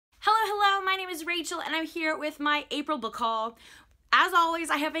name is Rachel and I'm here with my April book haul. As always,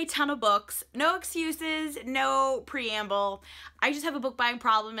 I have a ton of books. No excuses, no preamble. I just have a book buying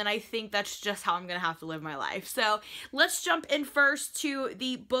problem and I think that's just how I'm gonna have to live my life. So let's jump in first to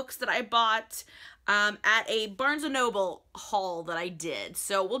the books that I bought at a Barnes & Noble haul that I did.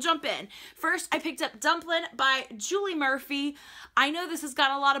 So we'll jump in. First, I picked up Dumplin' by Julie Murphy. I know this has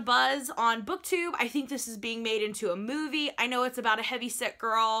got a lot of buzz on BookTube. I think this is being made into a movie. I know it's about a heavyset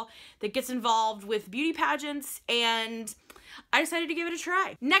girl that gets involved with beauty pageants, and I decided to give it a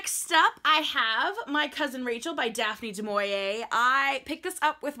try. Next up, I have My Cousin Rachel by Daphne du Maurier. I picked this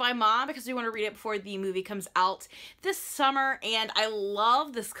up with my mom because we want to read it before the movie comes out this summer, and I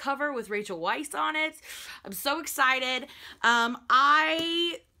love this cover with Rachel Weisz on it. I'm so excited.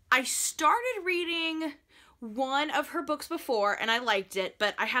 I started reading one of her books before and I liked it,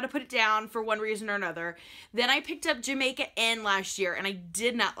 but I had to put it down for one reason or another. Then I picked up Jamaica Inn last year and I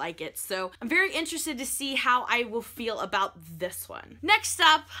did not like it, so I'm very interested to see how I will feel about this one. Next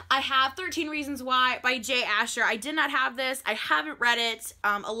up, I have 13 Reasons Why by Jay Asher. I did not have this. I haven't read it.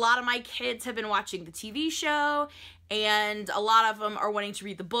 A lot of my kids have been watching the TV show and a lot of them are wanting to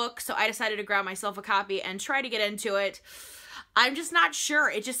read the book, so I decided to grab myself a copy and try to get into it. I'm just not sure.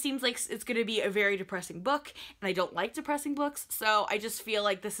 It just seems like it's going to be a very depressing book, and I don't like depressing books, so I just feel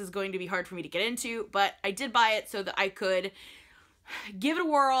like this is going to be hard for me to get into, but I did buy it so that I could give it a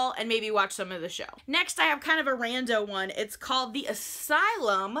whirl and maybe watch some of the show. Next, I have kind of a rando one. It's called The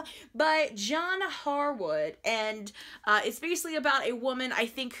Asylum by John Harwood, and it's basically about a woman, I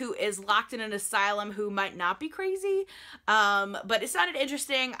think, who is locked in an asylum who might not be crazy, but it sounded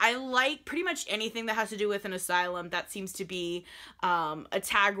interesting. I like pretty much anything that has to do with an asylum. That seems to be a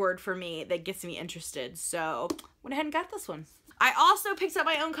tag word for me that gets me interested, so went ahead and got this one. I also picked up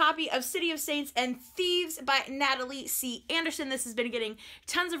my own copy of City of Saints and Thieves by Natalie C. Anderson. This has been getting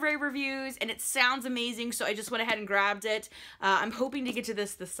tons of rave reviews and it sounds amazing, so I just went ahead and grabbed it. I'm hoping to get to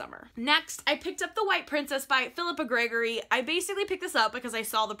this summer. Next, I picked up The White Princess by Philippa Gregory. I basically picked this up because I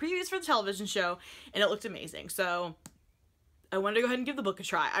saw the previews for the television show and it looked amazing, so I wanted to go ahead and give the book a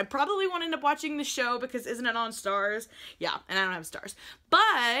try. I probably won't end up watching the show because isn't it on Stars? Yeah, and I don't have Stars.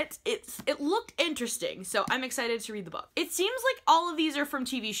 But it looked interesting, so I'm excited to read the book. It seems like all of these are from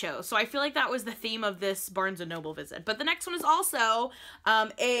TV shows, so I feel like that was the theme of this Barnes & Noble visit. But the next one is also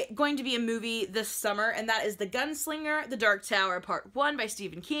going to be a movie this summer, and that is The Gunslinger, The Dark Tower, Part 1 by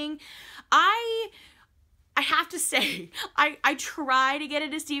Stephen King. I have to say, I try to get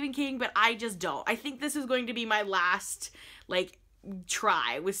into Stephen King, but I just don't. I think this is going to be my last, like,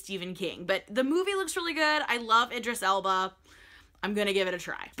 try with Stephen King. But the movie looks really good. I love Idris Elba. I'm gonna give it a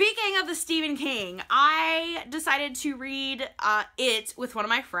try. Speaking of the Stephen King, I decided to read it with one of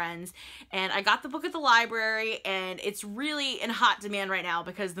my friends, and I got the book at the library, and it's really in hot demand right now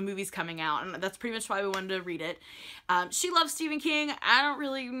because the movie's coming out, and that's pretty much why we wanted to read it. She loves Stephen King. I don't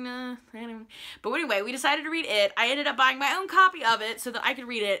really, anyway. But anyway, we decided to read it. I ended up buying my own copy of it so that I could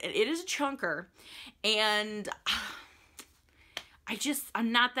read it, and it is a chunker, and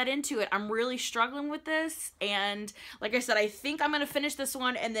I'm not that into it. I'm really struggling with this, and like I said, I think I'm gonna finish this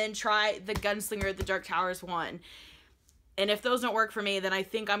one and then try The Gunslinger, The Dark Towers one. And if those don't work for me, then I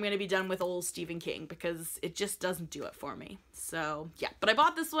think I'm gonna be done with old Stephen King because it just doesn't do it for me. So yeah, but I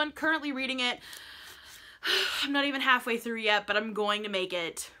bought this one, currently reading it. I'm not even halfway through yet, but I'm going to make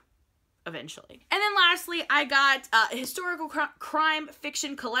it eventually. And then lastly, I got a historical crime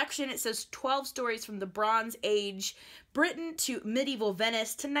fiction collection. It says 12 stories from the Bronze Age Britain to medieval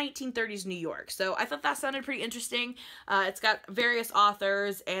Venice to 1930s New York. So I thought that sounded pretty interesting. It's got various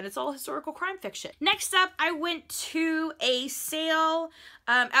authors and it's all historical crime fiction. Next up, I went to a sale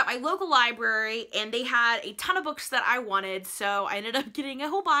at my local library and they had a ton of books that I wanted, so I ended up getting a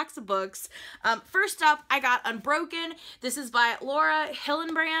whole box of books. First up, I got Unbroken. This is by Laura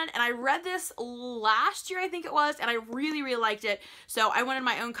Hillenbrand, and I read this last year, I think it was, and I really, really liked it, so I wanted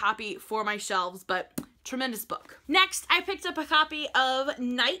my own copy for my shelves, but tremendous book. Next, I picked up a copy of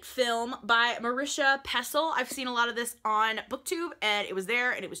Night Film by Marisha Pessl. I've seen a lot of this on BookTube, and it was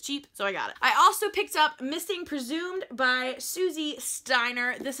there, and it was cheap, so I got it. I also picked up Missing Presumed by Susie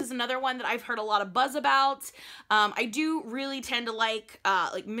Steiner. This is another one that I've heard a lot of buzz about. I do really tend to like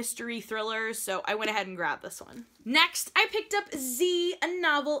mystery thrillers, so I went ahead and grabbed this one. Next, I picked up Z, a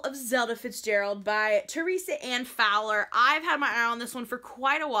novel of Zelda Fitzgerald by Teresa Ann Fowler. I've had my eye on this one for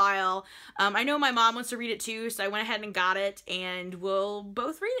quite a while. I know my mom wants to read it too, so I went ahead and got it, and we'll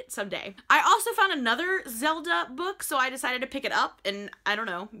both read it someday. I also found another Zelda book, so I decided to pick it up, and I don't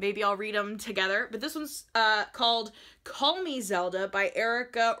know, maybe I'll read them together, but this one's called Call Me Zelda by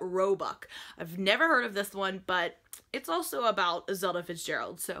Erica Roebuck. I've never heard of this one, but it's also about Zelda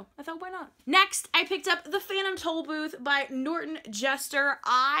Fitzgerald, so I thought, why not? Next, I picked up The Phantom Tollbooth by Norton Jester.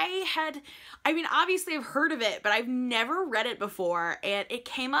 Obviously I've heard of it, but I've never read it before, and it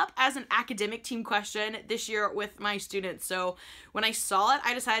came up as an academic team question this year with my students, so when I saw it,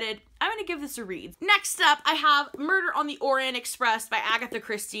 I decided I'm gonna give this a read. Next up, I have Murder on the Orient Express by Agatha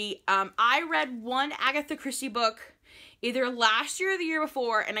Christie. I read one Agatha Christie book either last year or the year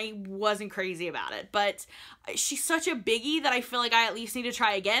before, and I wasn't crazy about it, but she's such a biggie that I feel like I at least need to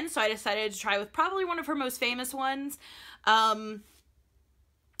try again, so I decided to try with probably one of her most famous ones.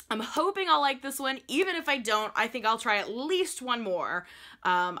 I'm hoping I'll like this one. Even if I don't, I think I'll try at least one more.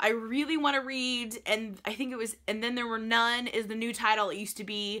 I really want to read, and I think it was And Then There Were None is the new title. It used to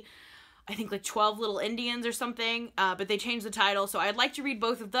be, I think, like 12 Little Indians or something, but they changed the title, so I'd like to read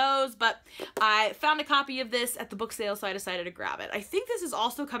both of those, but I found a copy of this at the book sale, so I decided to grab it. I think this is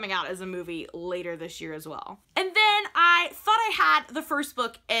also coming out as a movie later this year as well. And then I thought I had the first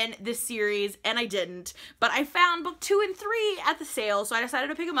book in this series, and I didn't, but I found book 2 and 3 at the sale, so I decided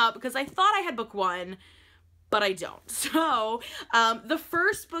to pick them up because I thought I had book 1, but I don't. So, the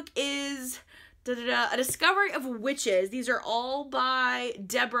first book is A Discovery of Witches. These are all by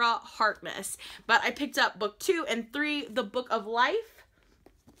Deborah Harkness. But I picked up book 2 and 3, The Book of Life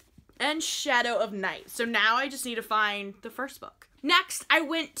and Shadow of Night. So now I just need to find the first book. Next, I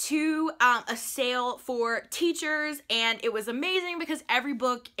went to a sale for teachers, and it was amazing because every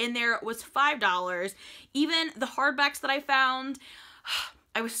book in there was $5. Even the hardbacks that I found,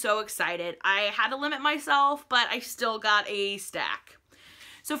 I was so excited. I had to limit myself, but I still got a stack.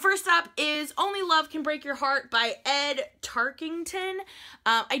 So first up is Only Love Can Break Your Heart by Ed Tarkington.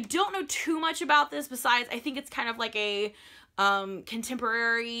 I don't know too much about this besides I think it's kind of like a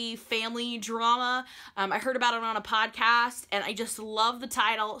contemporary family drama. I heard about it on a podcast, and I just love the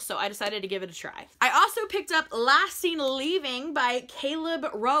title, so I decided to give it a try. I also picked up Last Seen Leaving by Caleb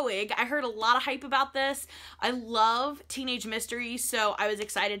Roig. I heard a lot of hype about this. I love teenage mysteries, so I was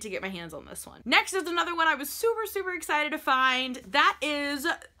excited to get my hands on this one. Next is another one I was super excited to find. That is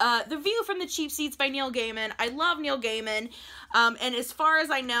The View from the Cheap Seats by Neil Gaiman. I love Neil Gaiman, and as far as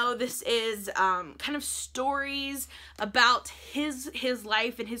I know, this is kind of stories about his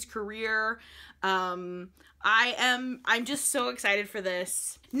life and his career. I'm just so excited for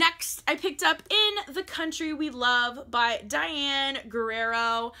this. Next, I picked up In the Country We Love by Diane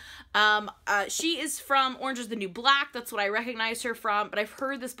Guerrero. She is from Orange is the New Black. That's what I recognized her from, but I've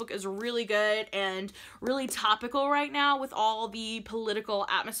heard this book is really good and really topical right now with all the political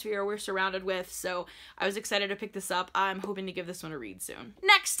atmosphere we're surrounded with, so I was excited to pick this up. I'm hoping to give this one a read soon.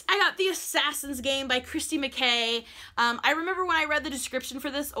 Next, I got The Assassin's Game by Christy McKay. I remember when I read the description for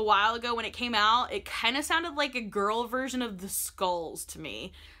this a while ago when it came out, it kind of sounded like a girl version of The Skulls to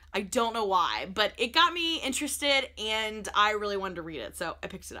me. I don't know why, but it got me interested and I really wanted to read it, so I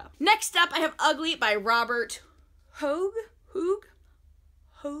picked it up. Next up, I have Ugly by Robert Hoge?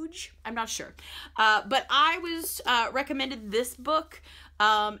 I'm not sure. But I was recommended this book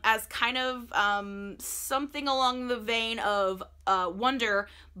as kind of something along the vein of Wonder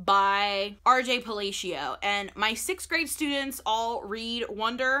by R.J. Palacio. And my 6th grade students all read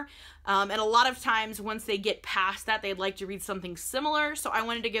Wonder. And a lot of times once they get past that, they'd like to read something similar. So I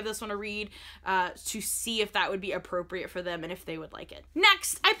wanted to give this one a read to see if that would be appropriate for them and if they would like it.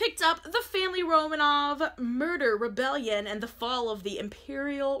 Next, I picked up the family Romanov, Murder, Rebellion, and the Fall of the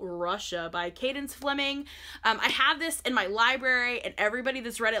Imperial Russia by Cadence Fleming. I have this in my library and everybody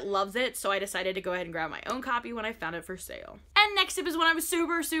that's read it loves it, so I decided to go ahead and grab my own copy when I found it for sale. And next up is one I was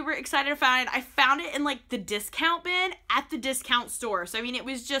super excited to find. I found it in like the discount bin at the discount store. So I mean, it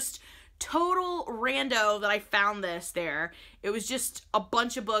was just total rando that I found this there. It was just a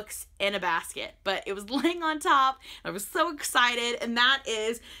bunch of books in a basket, but it was laying on top. I was so excited, and that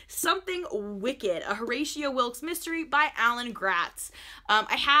is Something Wicked, a Horatio Wilkes mystery by Alan Gratz.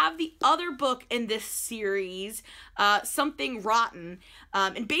 I have the other book in this series, Something Rotten,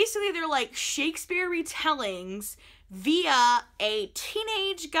 and basically they're like Shakespeare retellings via a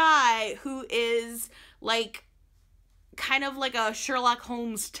teenage guy who is like kind of like a Sherlock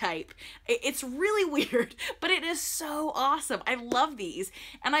Holmes type. It's really weird, but it is so awesome. I love these.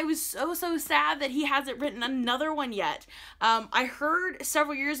 And I was so sad that he hasn't written another one yet. I heard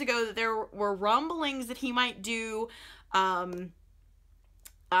several years ago that there were rumblings that he might do one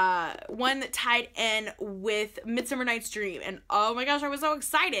that tied in with Midsummer Night's Dream, and oh my gosh, I was so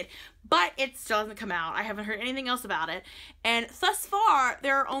excited. but it still hasn't come out. I haven't heard anything else about it. And thus far,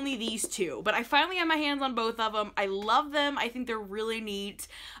 there are only these two, but I finally have my hands on both of them. I love them. I think they're really neat.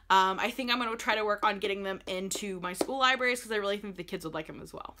 I think I'm going to try to work on getting them into my school libraries because I really think the kids would like them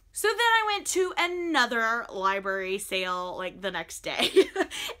as well. So then I went to another library sale like the next day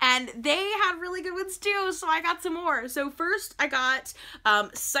and they had really good ones too, so I got some more. So first I got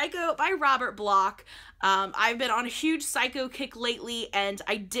Psycho by Robert Bloch. I've been on a huge Psycho kick lately and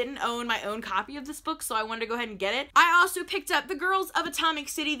I didn't own my own copy of this book, so I wanted to go ahead and get it. I also picked up The Girls of Atomic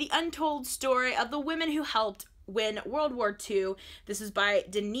City, The Untold Story of the Women Who Helped Win World War II. This is by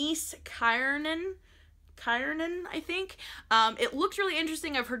Denise Kiernan, I think. It looked really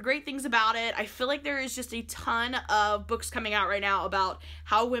interesting. I've heard great things about it. I feel like there is just a ton of books coming out right now about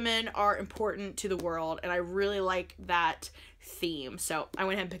how women are important to the world, and I really like that theme, so I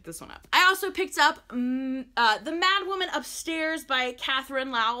went ahead and picked this one up. I also picked up The Mad Woman Upstairs by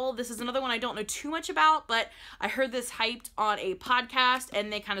Catherine Lowell. This is another one I don't know too much about, but I heard this hyped on a podcast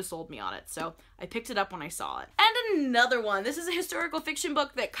and they kind of sold me on it, so I picked it up when I saw it. And another one. This is a historical fiction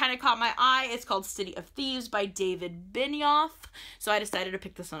book that kind of caught my eye. It's called City of Thieves by David Benioff, so I decided to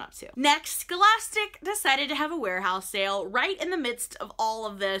pick this one up too. Next, Scholastic decided to have a warehouse sale right in the midst of all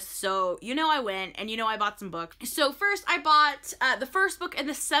of this, so you know I went and you know I bought some books. So first I bought the first book in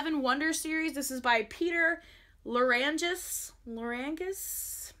the Seven Wonders series. This is by Peter Larangis?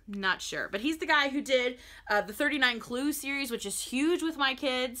 Not sure, but he's the guy who did the 39 Clues series, which is huge with my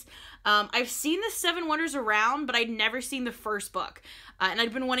kids. I've seen the Seven Wonders around, but I'd never seen the first book, and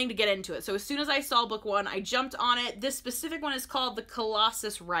I'd been wanting to get into it. So as soon as I saw book one, I jumped on it. This specific one is called The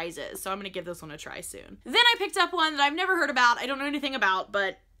Colossus Rises, so I'm going to give this one a try soon. Then I picked up one that I've never heard about, I don't know anything about,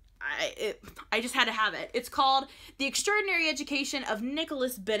 but I just had to have it. It's called The Extraordinary Education of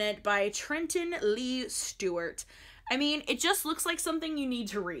Nicholas Bennett by Trenton Lee Stewart. I mean, it just looks like something you need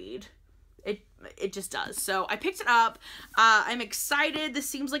to read. It just does. So I picked it up. I'm excited. This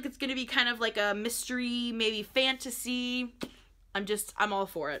seems like it's going to be kind of like a mystery, maybe fantasy. I'm all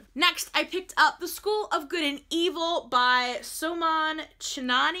for it. Next, I picked up The School of Good and Evil by Soman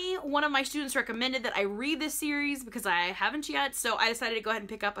Chinani. One of my students recommended that I read this series because I haven't yet, so I decided to go ahead and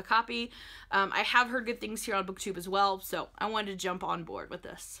pick up a copy. I have heard good things here on BookTube as well, so I wanted to jump on board with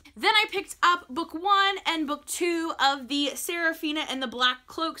this. Then I picked up book 1 and book 2 of the Seraphina and the Black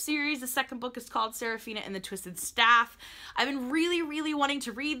Cloak series. The second book is called Seraphina and the Twisted Staff. I've been really wanting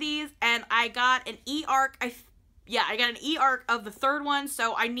to read these, and I got an e-arc. I got an e-arc of the third one,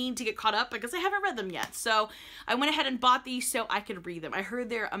 so I need to get caught up because I haven't read them yet. So I went ahead and bought these so I could read them. I heard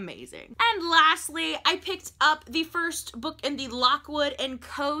they're amazing. And lastly, I picked up the first book in the Lockwood &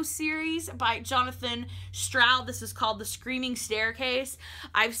 Co. series by Jonathan Stroud. This is called The Screaming Staircase.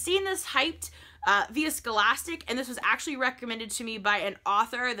 I've seen this hyped via Scholastic, and this was actually recommended to me by an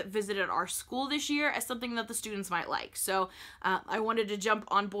author that visited our school this year as something that the students might like. So I wanted to jump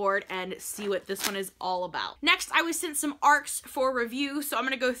on board and see what this one is all about. Next, I was sent some ARCs for review, so I'm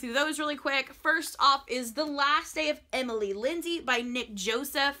going to go through those really quick. First off is The Last Day of Emily Lindsay by Nick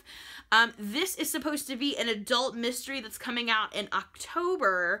Joseph. This is supposed to be an adult mystery that's coming out in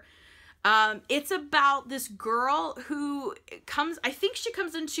October. It's about this girl who I think she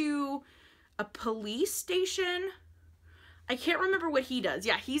comes into a police station. I can't remember what he does.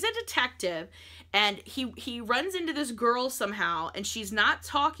 Yeah, he's a detective, and he runs into this girl somehow, and she's not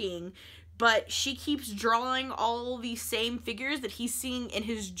talking, but she keeps drawing all these same figures that he's seeing in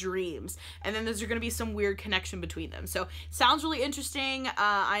his dreams, and then there's going to be some weird connection between them. So, sounds really interesting.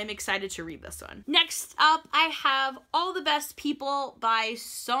 I'm excited to read this one. Next up, I have All the Best People by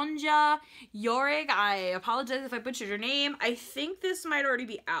Sonja Yorig. I apologize if I butchered your name. I think this might already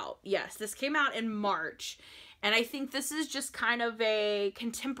be out. Yes, this came out in March. And I think this is just kind of a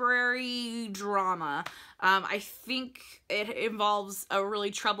contemporary drama. I think it involves a really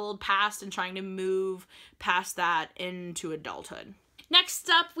troubled past and trying to move past that into adulthood.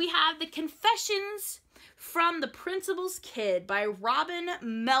 Next up, we have The Confessions from the Principal's Kid by Robin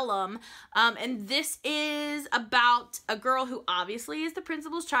Mellum. And this is about a girl who obviously is the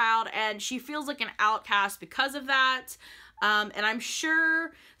principal's child, and she feels like an outcast because of that. And I'm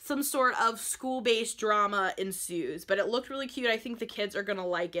sure some sort of school-based drama ensues, but it looked really cute. I think the kids are gonna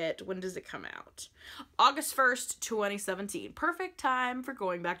like it. When does it come out? August 1st, 2017. Perfect time for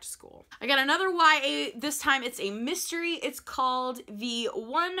going back to school. I got another YA. This time it's a mystery. It's called The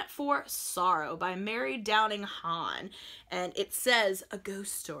One for Sorrow by Mary Downing Hahn. And it says a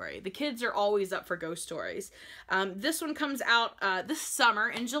ghost story. The kids are always up for ghost stories. This one comes out this summer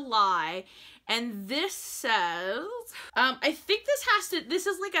in July. And this says, I think this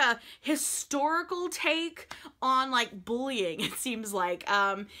is like like a historical take on like bullying, it seems like.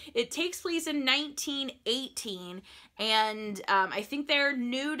 It takes place in 1918, and I think they're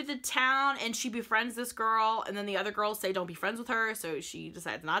new to the town, and she befriends this girl, and then the other girls say don't be friends with her, so she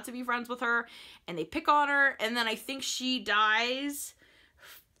decides not to be friends with her, and they pick on her, and then I think she dies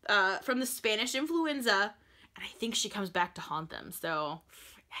from the Spanish influenza, and I think she comes back to haunt them, so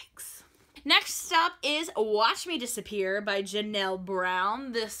yikes. Next up is Watch Me Disappear by Janelle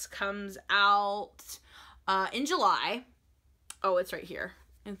Brown. This comes out in July. Oh, it's right here.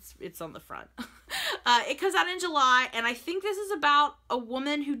 It's on the front. It comes out in July, and I think this is about a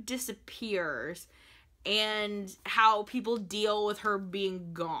woman who disappears and how people deal with her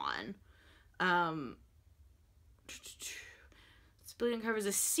being gone. Billy uncovers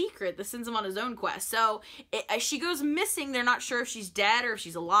a secret that sends him on his own quest. So as she goes missing, they're not sure if she's dead or if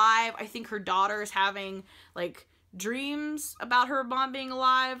she's alive. I think her daughter's having like dreams about her mom being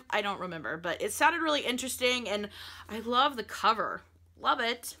alive. I don't remember, but it sounded really interesting, and I love the cover. Love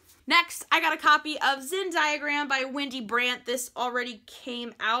it. Next, I got a copy of Venn Diagram by Wendy Brandt. This already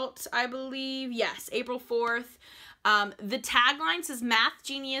came out, I believe. Yes, April 4th. The tagline says math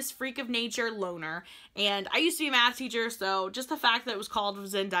genius, freak of nature, loner. And I used to be a math teacher, so just the fact that it was called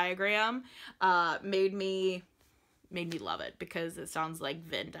Venn Diagram made me love it, because it sounds like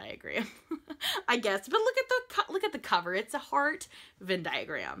Venn diagram, I guess. But look at the cover. It's a heart Venn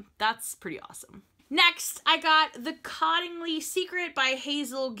diagram. That's pretty awesome. Next, I got The Cottingley Secret by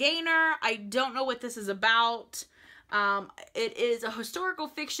Hazel Gaynor. I don't know what this is about. It is a historical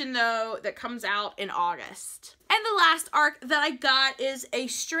fiction, though, that comes out in August. And the last arc that I got is A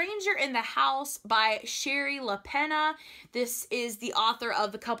Stranger in the House by Sherry LaPena. This is the author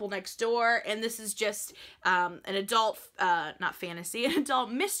of The Couple Next Door, and this is just an adult, not fantasy, an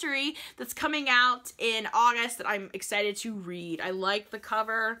adult mystery that's coming out in August that I'm excited to read. I like the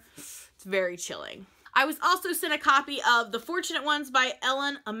cover. It's very chilling. I was also sent a copy of The Fortunate Ones by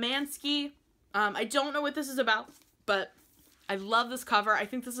Ellen Amansky. I don't know what this is about, but I love this cover. I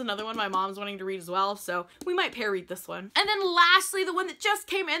think this is another one my mom's wanting to read as well, so we might pair read this one. And then lastly, the one that just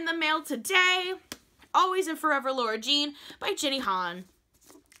came in the mail today, Always and Forever Laura Jean by Jenny Han.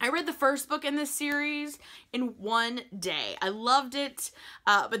 I read the first book in this series in one day. I loved it,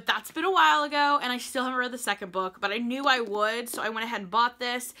 but that's been a while ago, and I still haven't read the second book, but I knew I would, so I went ahead and bought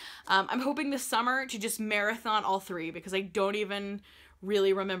this. I'm hoping this summer to just marathon all three, because I don't even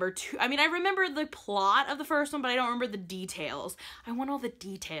really remember I mean, I remember the plot of the first one, but I don't remember the details. I want all the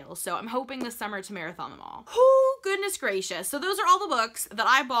details, so I'm hoping this summer to marathon them all. Oh, goodness gracious. So those are all the books that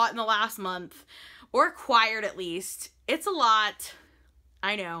I bought in the last month, or acquired at least. It's a lot,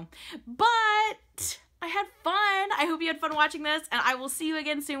 I know, but I had fun. I hope you had fun watching this, and I will see you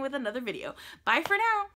again soon with another video. Bye for now.